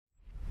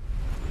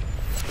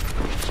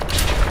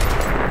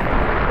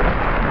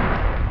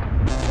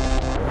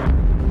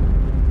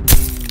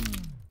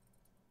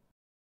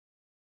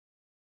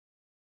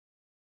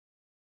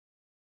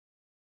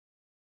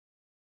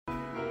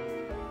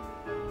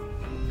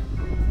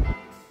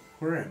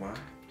Where am I?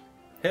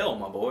 Hell,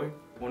 my boy.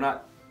 Well,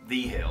 not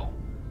the hell,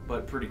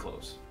 but pretty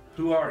close.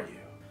 Who are you?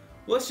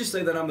 Let's just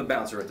say that I'm the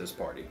bouncer at this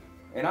party,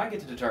 and I get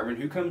to determine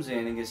who comes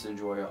in and gets to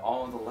enjoy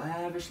all of the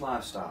lavish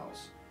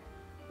lifestyles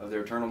of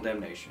their eternal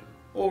damnation,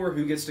 or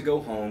who gets to go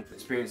home and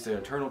experience the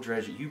eternal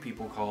dread that you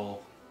people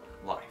call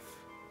life.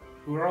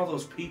 Who are all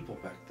those people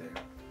back there?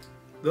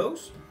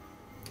 Those?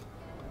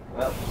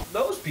 Well,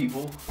 those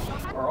people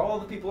are all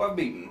the people I've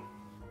beaten.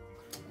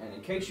 And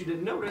in case you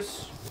didn't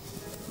notice,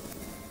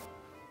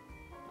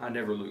 I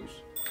never lose.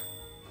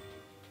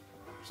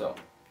 So,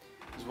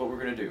 this is what we're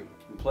gonna do.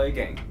 We play a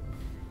game.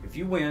 If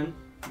you win,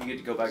 you get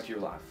to go back to your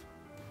life.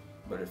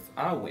 But if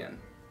I win,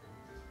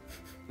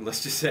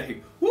 let's just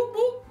say, whoop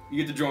whoop, you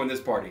get to join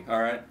this party,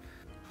 alright?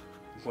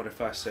 What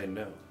if I say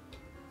no?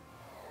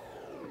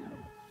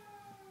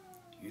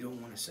 You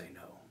don't want to say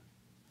no.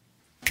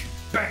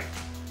 Bang!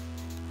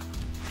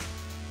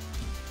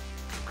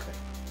 Okay.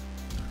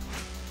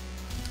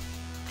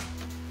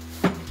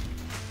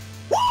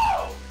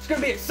 Whoa! It's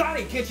gonna be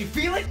exciting, can't you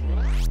feel it?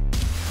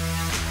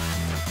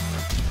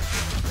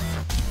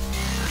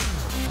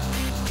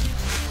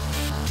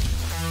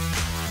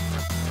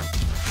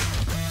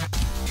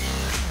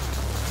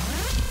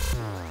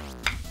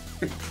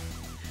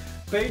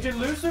 Paige and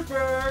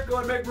Lucifer, go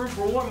and make room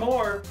for one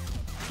more.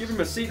 Give him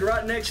a seat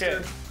right next to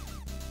him.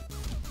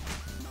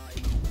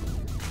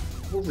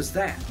 What was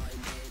that?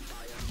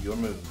 Your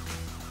move.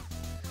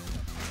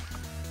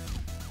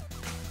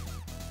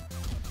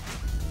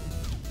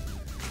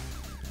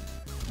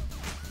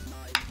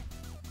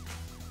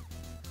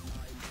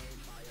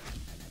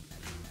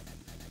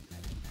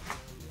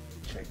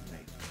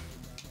 Checkmate.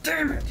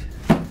 Damn it!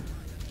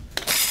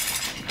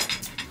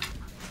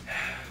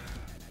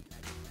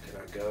 Can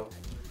I go?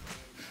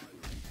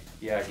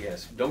 Yeah, I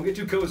guess. Don't get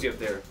too cozy up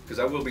there, because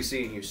I will be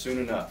seeing you soon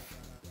enough.